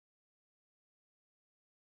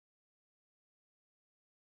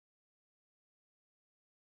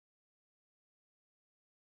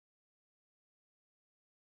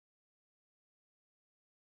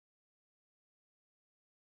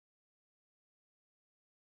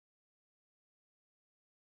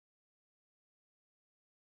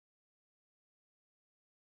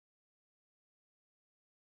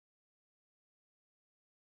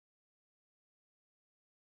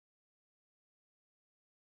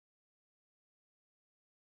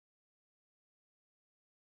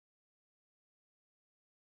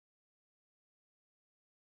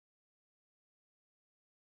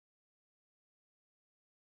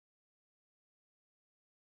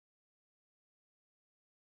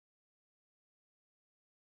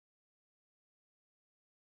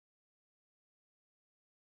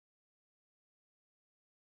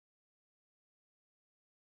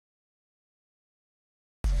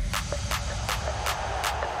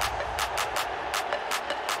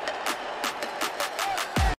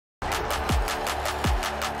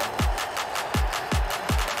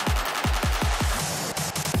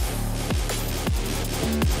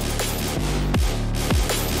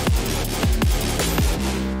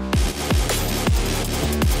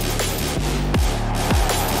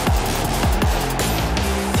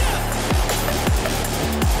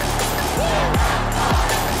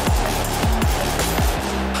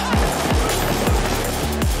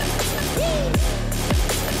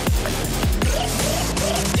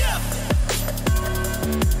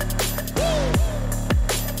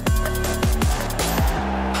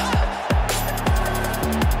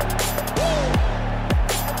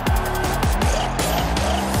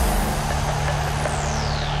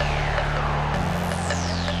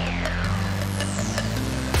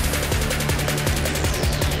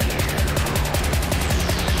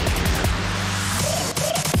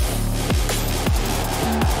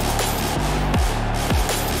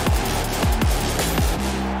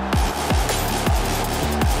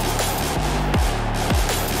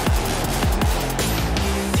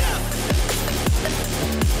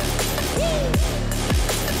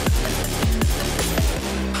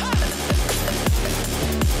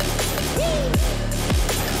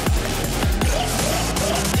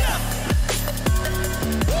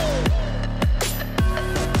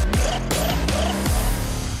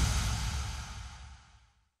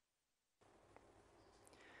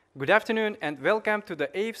Good afternoon and welcome to the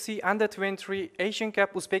AFC U23 Asian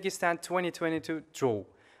Cup Uzbekistan 2022 draw.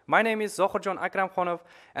 My name is Zohorjon Akramkhonov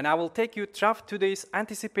and I will take you through today's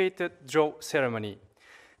anticipated draw ceremony.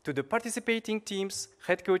 To the participating teams,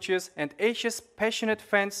 head coaches and Asia's passionate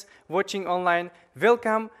fans watching online,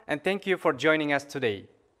 welcome and thank you for joining us today.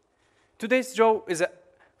 Today's draw is a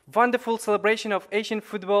wonderful celebration of Asian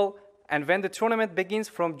football, and when the tournament begins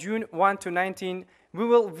from June 1 to 19, we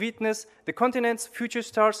will witness the continent's future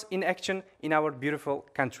stars in action in our beautiful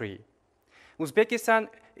country. Uzbekistan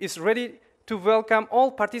is ready to welcome all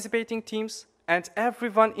participating teams and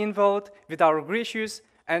everyone involved with our gracious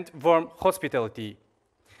and warm hospitality.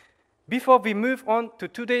 Before we move on to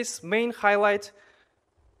today's main highlight,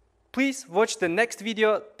 please watch the next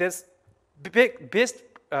video that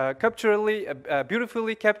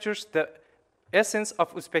beautifully captures the essence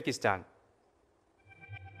of Uzbekistan.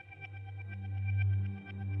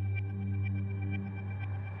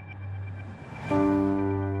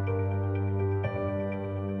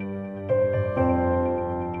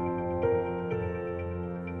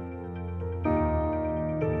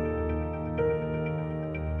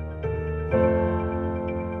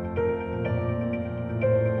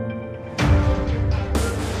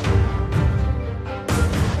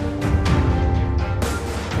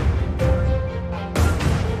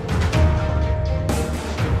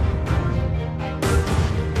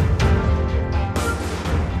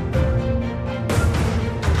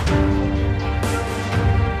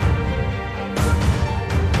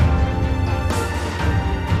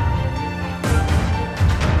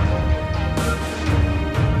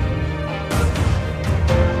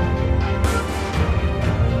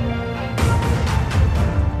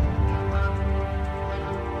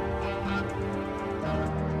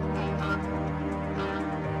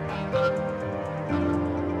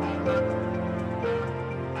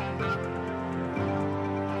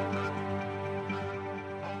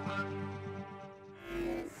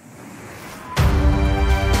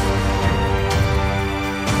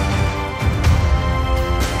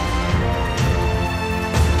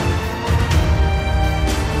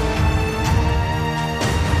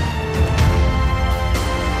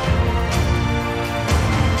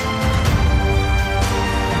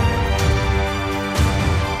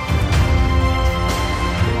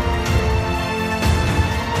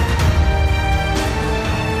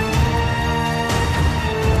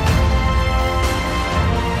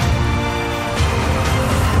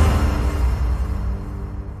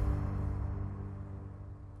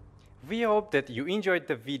 We hope that you enjoyed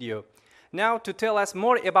the video. Now, to tell us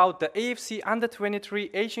more about the AFC U23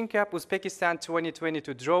 Asian Cup Uzbekistan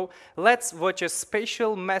 2022 draw, let's watch a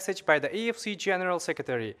special message by the AFC General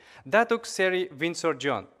Secretary, Datuk Seri Winsor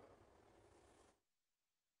John.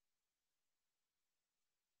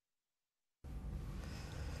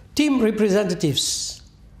 Team representatives,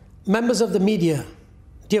 members of the media,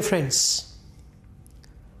 dear friends.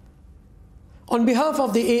 On behalf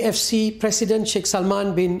of the AFC President Sheikh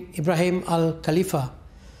Salman bin Ibrahim Al Khalifa,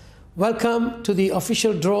 welcome to the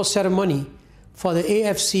official draw ceremony for the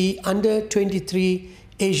AFC U23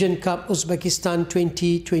 Asian Cup Uzbekistan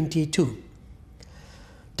 2022.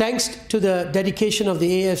 Thanks to the dedication of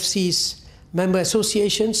the AFC's member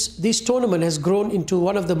associations, this tournament has grown into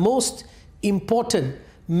one of the most important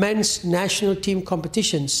men's national team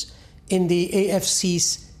competitions in the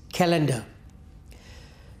AFC's calendar.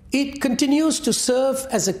 It continues to serve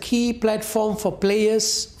as a key platform for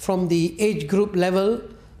players from the age group level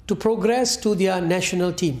to progress to their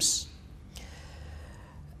national teams.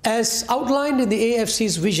 As outlined in the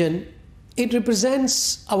AFC's vision, it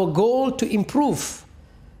represents our goal to improve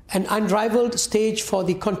an unrivaled stage for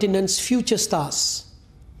the continent's future stars.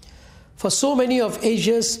 For so many of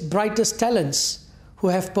Asia's brightest talents who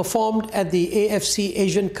have performed at the AFC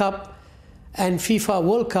Asian Cup and FIFA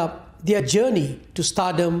World Cup, their journey to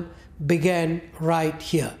stardom began right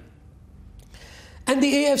here. And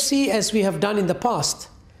the AFC, as we have done in the past,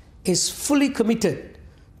 is fully committed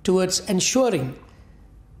towards ensuring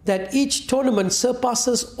that each tournament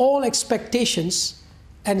surpasses all expectations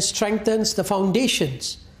and strengthens the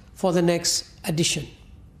foundations for the next edition.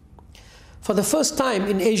 For the first time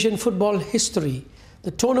in Asian football history, the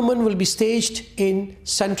tournament will be staged in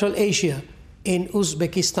Central Asia, in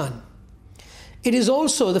Uzbekistan. It is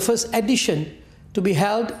also the first edition to be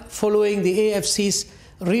held following the AFC's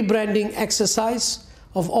rebranding exercise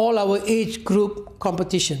of all our age group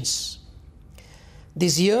competitions.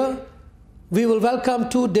 This year, we will welcome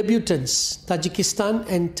two debutants, Tajikistan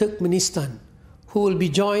and Turkmenistan, who will be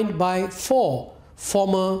joined by 4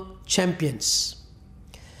 former champions.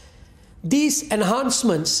 These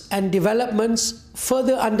enhancements and developments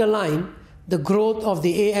further underline the growth of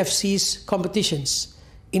the AFC's competitions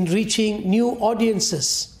in reaching new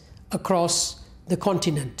audiences across the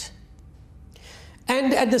continent.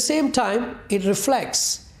 And at the same time, it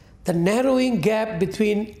reflects the narrowing gap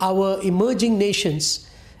between our emerging nations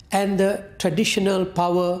and the traditional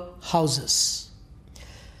powerhouses.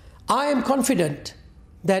 I am confident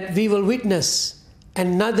that we will witness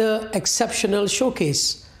another exceptional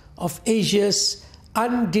showcase of Asia's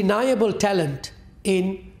undeniable talent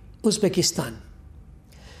in Uzbekistan.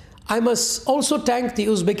 I must also thank the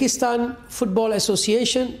Uzbekistan Football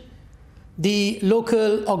Association, the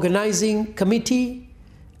local organizing committee,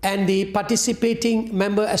 and the participating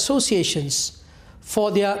member associations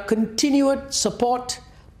for their continued support,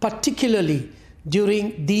 particularly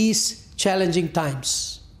during these challenging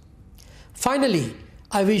times. Finally,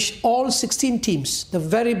 I wish all 16 teams the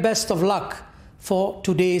very best of luck for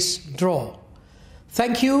today's draw.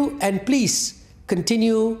 Thank you, and please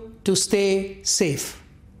continue to stay safe.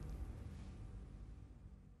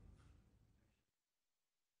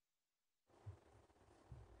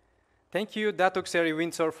 Thank you, Datuk Seri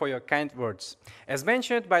Windsor, for your kind words. As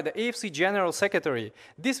mentioned by the AFC General Secretary,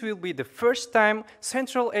 this will be the first time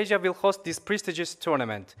Central Asia will host this prestigious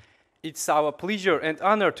tournament. It's our pleasure and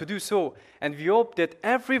honor to do so, and we hope that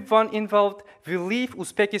everyone involved will leave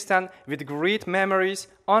Uzbekistan with great memories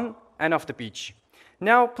on and off the pitch.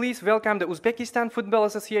 Now, please welcome the Uzbekistan Football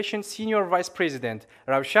Association Senior Vice President,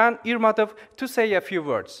 Ravshan Irmatov, to say a few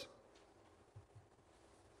words.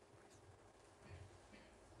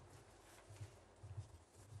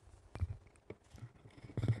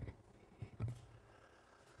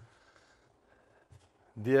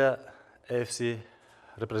 Dear AFC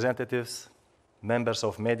representatives, members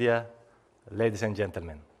of media, ladies and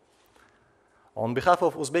gentlemen, on behalf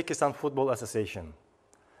of Uzbekistan Football Association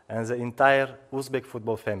and the entire Uzbek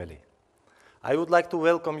football family, I would like to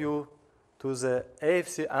welcome you to the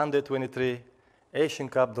AFC U23 Asian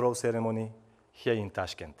Cup draw ceremony here in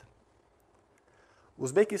Tashkent.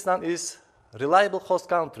 Uzbekistan is a reliable host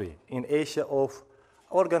country in Asia of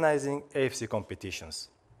organizing AFC competitions,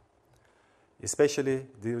 especially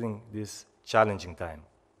during this challenging time.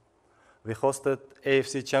 We hosted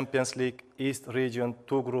AFC Champions League East Region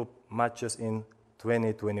 2 group matches in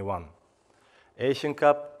 2021, Asian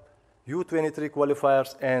Cup U23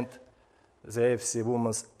 qualifiers and the AFC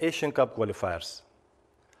Women's Asian Cup qualifiers.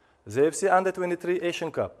 The AFC U23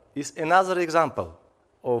 Asian Cup is another example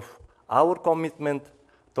of our commitment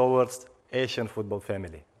towards Asian football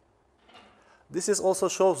family. This also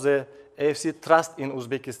shows the AFC trust in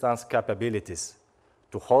Uzbekistan's capabilities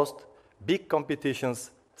to host big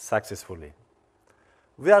competitions successfully.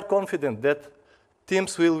 We are confident that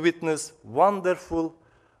teams will witness wonderful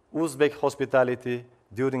Uzbek hospitality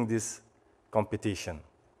during this competition.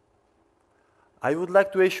 I would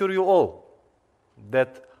like to assure you all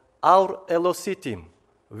that our LOC team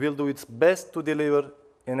will do its best to deliver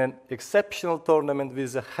in an exceptional tournament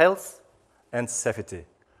with the health and safety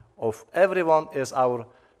of everyone as our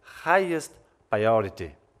highest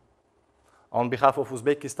priority. On behalf of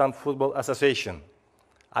Uzbekistan Football Association,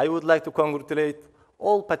 I would like to congratulate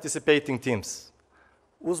all participating teams.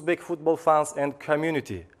 Uzbek football fans and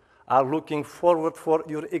community are looking forward for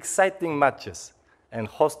your exciting matches and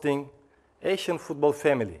hosting Asian football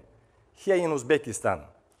family here in Uzbekistan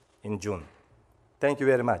in June. Thank you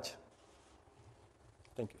very much.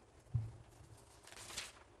 Thank you.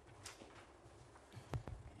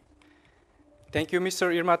 Thank you,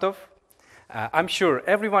 Mr. Irmatov. I'm sure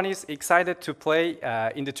everyone is excited to play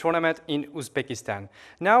in the tournament in Uzbekistan.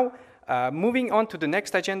 Now, moving on to the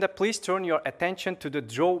next agenda, please turn your attention to the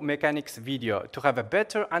draw mechanics video to have a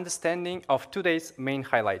better understanding of today's main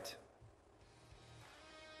highlight.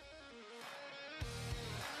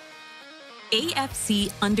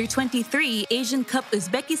 AFC U23 Asian Cup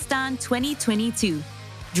Uzbekistan 2022.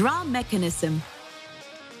 Draw mechanism.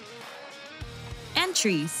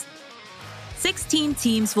 Entries. 16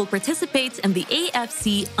 teams will participate in the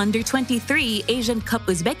AFC U23 Asian Cup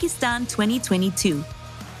Uzbekistan 2022.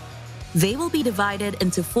 They will be divided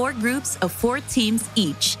into 4 groups of 4 teams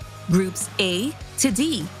each, groups A to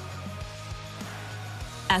D.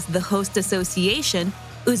 As the host association,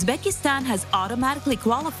 Uzbekistan has automatically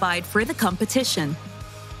qualified for the competition.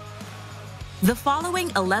 The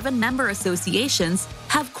following 11 member associations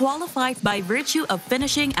have qualified by virtue of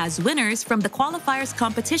finishing as winners from the qualifiers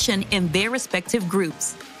competition in their respective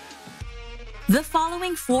groups. The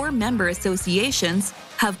following 4 member associations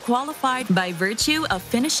have qualified by virtue of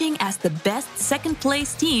finishing as the best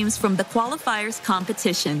second-place teams from the qualifiers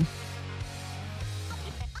competition.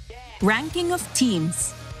 Ranking of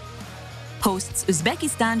teams. Hosts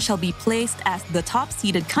Uzbekistan shall be placed as the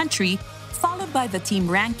top-seeded country, followed by the team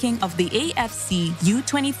ranking of the AFC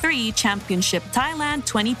U23 Championship Thailand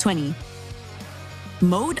 2020.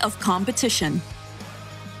 Mode of competition.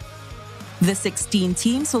 The 16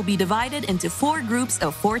 teams will be divided into 4 groups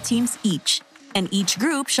of 4 teams each, and each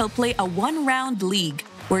group shall play a one-round league,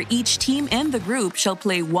 where each team in the group shall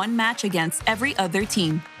play 1 match against every other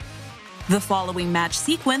team. The following match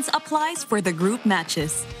sequence applies for the group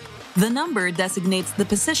matches. The number designates the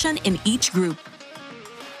position in each group.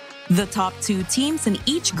 The top 2 teams in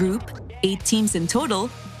each group, 8 teams in total,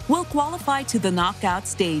 will qualify to the knockout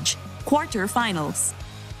stage, quarter-finals.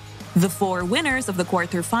 The 4 winners of the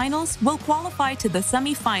quarter-finals will qualify to the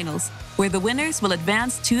semi-finals, where the winners will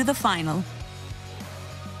advance to the final.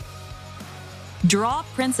 Draw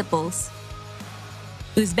principles.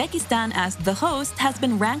 Uzbekistan as the host has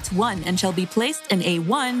been ranked 1 and shall be placed in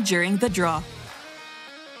A1 during the draw.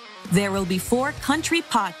 There will be 4 country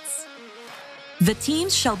pots. The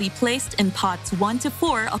teams shall be placed in pots 1 to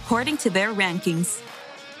 4 according to their rankings.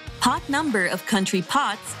 Pot number of country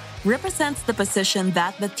pots represents the position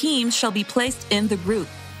that the teams shall be placed in the group.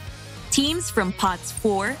 Teams from pots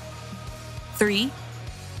 4, 3,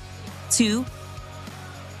 2,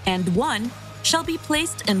 and 1 shall be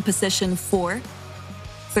placed in position 4,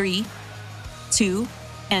 3, 2,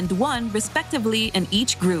 and 1 respectively in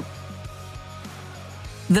each group.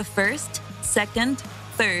 The first, second,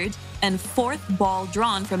 third, and fourth ball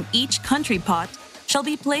drawn from each country pot shall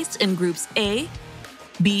be placed in groups A,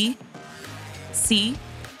 B, C,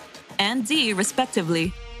 and D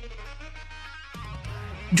respectively.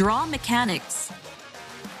 Draw mechanics.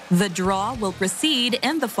 The draw will proceed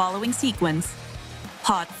in the following sequence: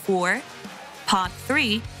 pot 4, pot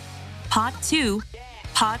 3, pot 2,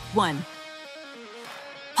 pot 1.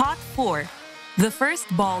 Pot 4. The first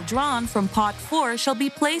ball drawn from pot 4 shall be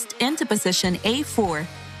placed into position A4.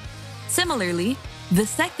 Similarly, the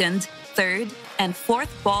second, third, and fourth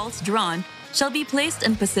balls drawn shall be placed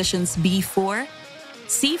in positions B4,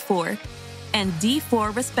 C4, and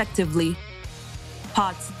D4 respectively.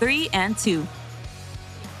 Pots 3 and 2.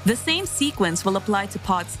 The same sequence will apply to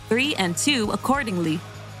pots 3 and 2 accordingly.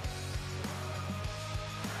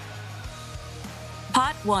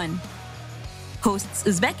 Pot 1. Hosts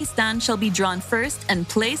Uzbekistan shall be drawn first and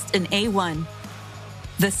placed in A1.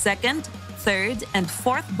 The second, third, and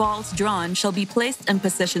fourth balls drawn shall be placed in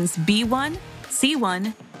positions B1,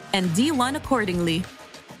 C1, and D1 accordingly.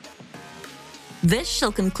 This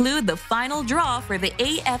shall conclude the final draw for the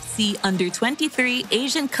AFC U23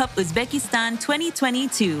 Asian Cup Uzbekistan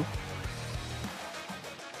 2022.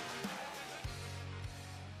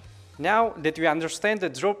 Now that we understand the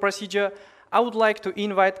draw procedure, I would like to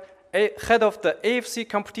invite head of the AFC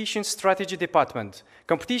Competition Strategy Department,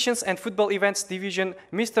 Competitions and Football Events Division,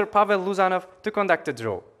 Mr. Pavel Luzanov, to conduct the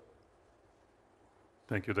draw.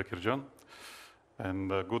 Thank you, Dr. John. And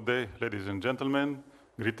good day, ladies and gentlemen.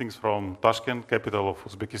 Greetings from Tashkent, capital of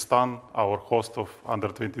Uzbekistan, our host of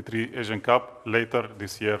Under-23 Asian Cup later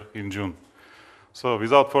this year in June. So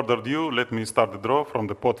without further ado, let me start the draw from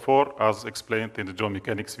the pot 4 as explained in the draw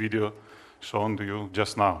mechanics video shown to you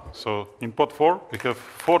just now. So in pot 4, we have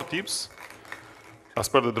 4 teams. As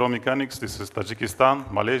per the draw mechanics, this is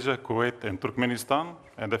Tajikistan, Malaysia, Kuwait, and Turkmenistan.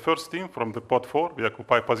 And the first team from the pot 4, we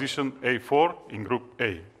occupy position A4 in Group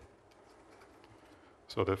A.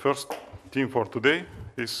 So the first team for today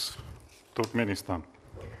is Turkmenistan.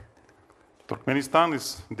 Turkmenistan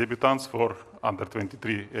is debutants for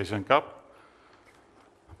Under-23 Asian Cup,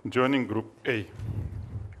 joining Group A.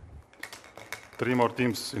 3 more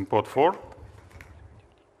teams in pot 4.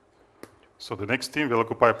 So the next team will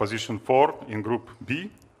occupy position 4 in Group B.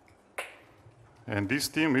 And this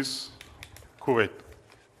team is Kuwait.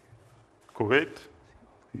 Kuwait,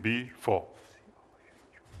 B4.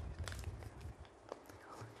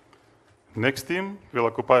 Next team will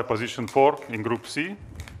occupy position 4 in Group C.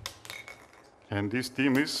 And this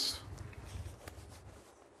team is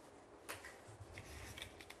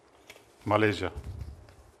Malaysia.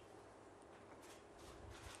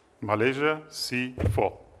 Malaysia,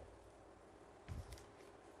 C4.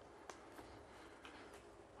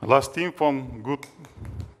 Last team from Group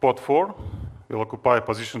pot 4 will occupy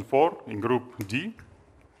position 4 in Group D,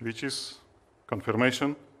 which is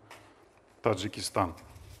confirmation Tajikistan.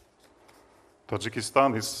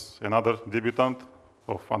 Tajikistan is another debutant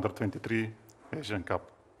of Under-23 Asian Cup,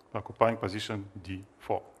 occupying position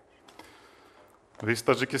D4. With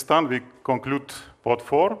Tajikistan, we conclude pot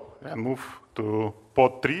 4 and move to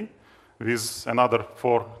pot 3 with another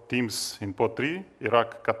 4 teams in pot 3,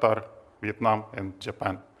 Iraq, Qatar, Vietnam, and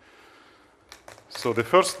Japan. So the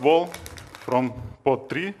first ball from pot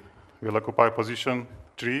 3 will occupy position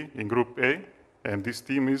 3 in Group A, and this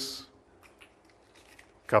team is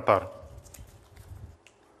Qatar.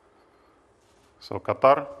 So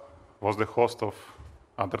Qatar was the host of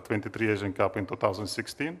Under-23 Asian Cup in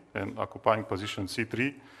 2016 and occupying position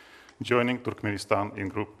C3, joining Turkmenistan in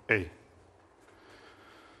Group A.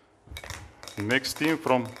 Next team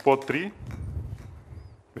from Pot 3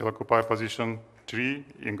 will occupy position 3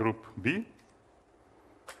 in Group B,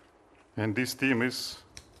 and this team is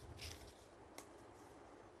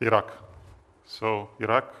Iraq. So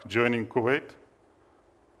Iraq joining Kuwait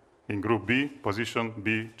in Group B, position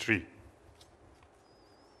B3.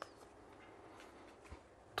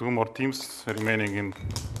 Two more teams remaining in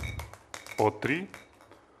Pot 3.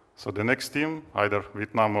 So the next team, either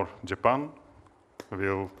Vietnam or Japan,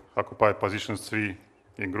 will occupy positions 3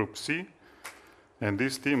 in Group C, and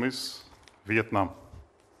this team is Vietnam.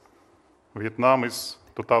 Vietnam is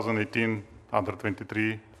 2018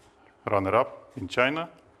 Under-23 runner-up in China,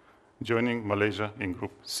 joining Malaysia in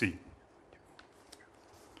Group C.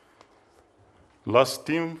 Last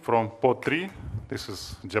team from Pot 3, this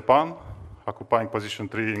is Japan, occupying position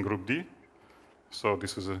 3 in Group D. So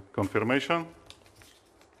this is a confirmation.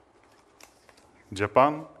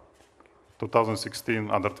 Japan, 2016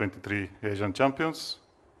 Under-23 Asian champions,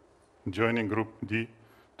 joining Group D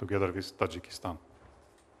together with Tajikistan.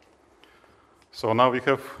 So now we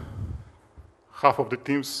have half of the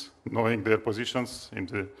teams knowing their positions in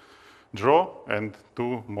the draw and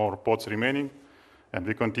 2 more pots remaining. And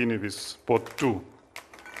we continue with Pot 2.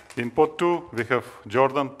 In Pot 2, we have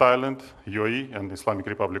Jordan, Thailand, UAE, and Islamic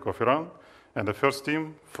Republic of Iran. And the first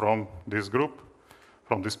team from this group,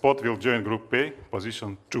 from this pot, will join Group A,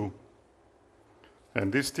 position 2.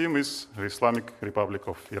 And this team is the Islamic Republic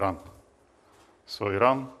of Iran. So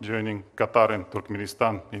Iran joining Qatar and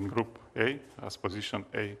Turkmenistan in Group A as position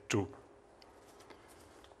A2.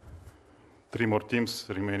 3 more teams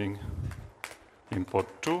remaining in Pot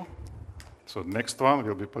 2. So the next one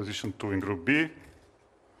will be position 2 in Group B.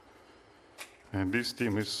 And this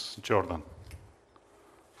team is Jordan.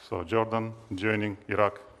 So Jordan joining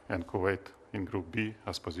Iraq and Kuwait in Group B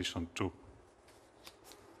as position 2.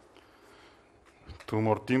 2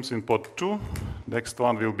 more teams in Pot 2. Next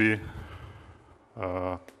one will be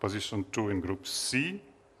position 2 in Group C.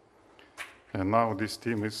 And now this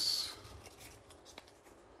team is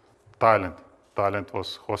Thailand. Thailand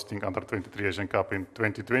was hosting Under-23 Asian Cup in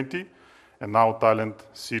 2020. And now Thailand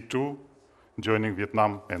C2 joining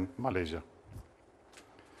Vietnam and Malaysia.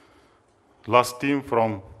 Last team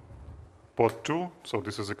from Pot 2, so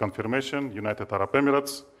this is a confirmation, United Arab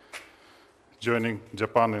Emirates, joining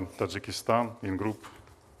Japan and Tajikistan in Group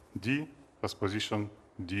D as position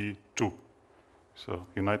D2. So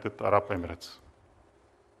United Arab Emirates.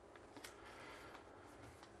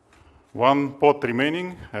 1 pot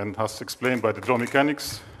remaining, and as explained by the draw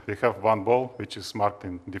mechanics, we have 1 ball which is marked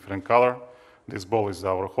in different color. This ball is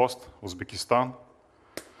our host, Uzbekistan.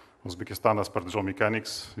 Uzbekistan, as per the draw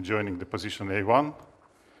mechanics, joining the position A1.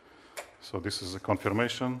 So this is a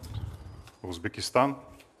confirmation. Uzbekistan,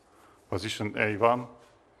 position A1,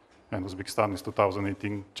 and Uzbekistan is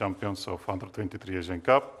 2018 champions of Under-23 Asian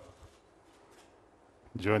Cup,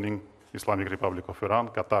 joining Islamic Republic of Iran,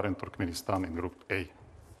 Qatar, and Turkmenistan in Group A.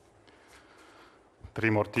 3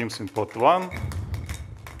 more teams in Pot 1.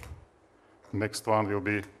 Next one will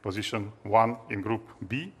be position 1 in Group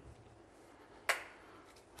B.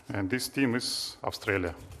 And this team is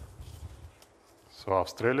Australia. So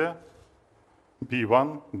Australia,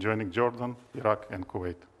 B1, joining Jordan, Iraq, and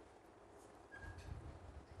Kuwait.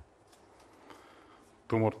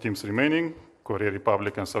 2 more teams remaining, Korea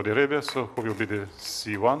Republic and Saudi Arabia. So who will be the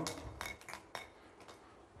C1?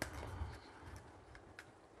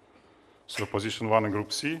 So position 1 in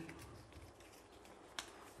Group C,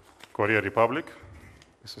 Korea Republic.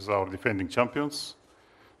 This is our defending champions,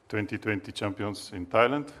 2020 champions in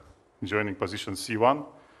Thailand, joining position C1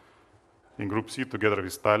 in Group C together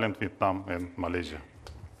with Thailand, Vietnam, and Malaysia.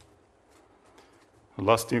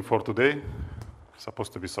 Last team for today,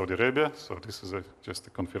 supposed to be Saudi Arabia, so this is just a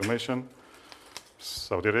confirmation.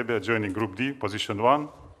 Saudi Arabia joining Group D, position 1,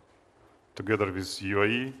 together with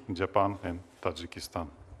UAE, Japan, and Tajikistan.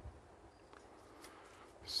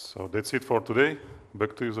 So that's it for today.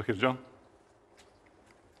 Back to you, Zahirjan.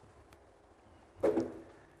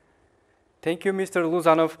 Thank you, Mr.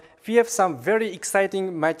 Luzanov. We have some very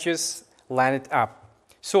exciting matches lined up.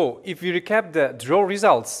 So, if we recap the draw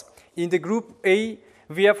results, in the Group A,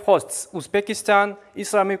 we have hosts Uzbekistan,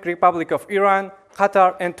 Islamic Republic of Iran,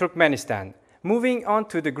 Qatar, and Turkmenistan. Moving on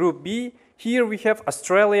to the Group B, here we have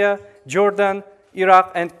Australia, Jordan,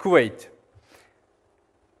 Iraq, and Kuwait.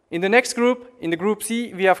 In the next group, in the Group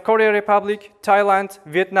C, we have Korea Republic, Thailand,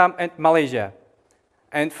 Vietnam, and Malaysia.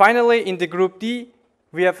 And finally, in the Group D,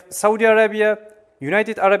 we have Saudi Arabia,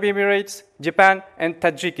 United Arab Emirates, Japan, and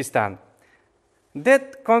Tajikistan.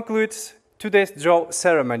 That concludes today's draw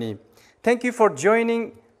ceremony. Thank you for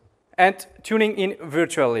joining and tuning in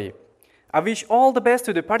virtually. I wish all the best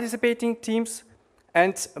to the participating teams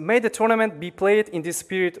and may the tournament be played in the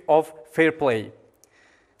spirit of fair play.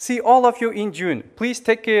 See all of you in June. Please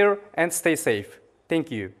take care and stay safe. Thank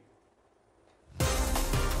you.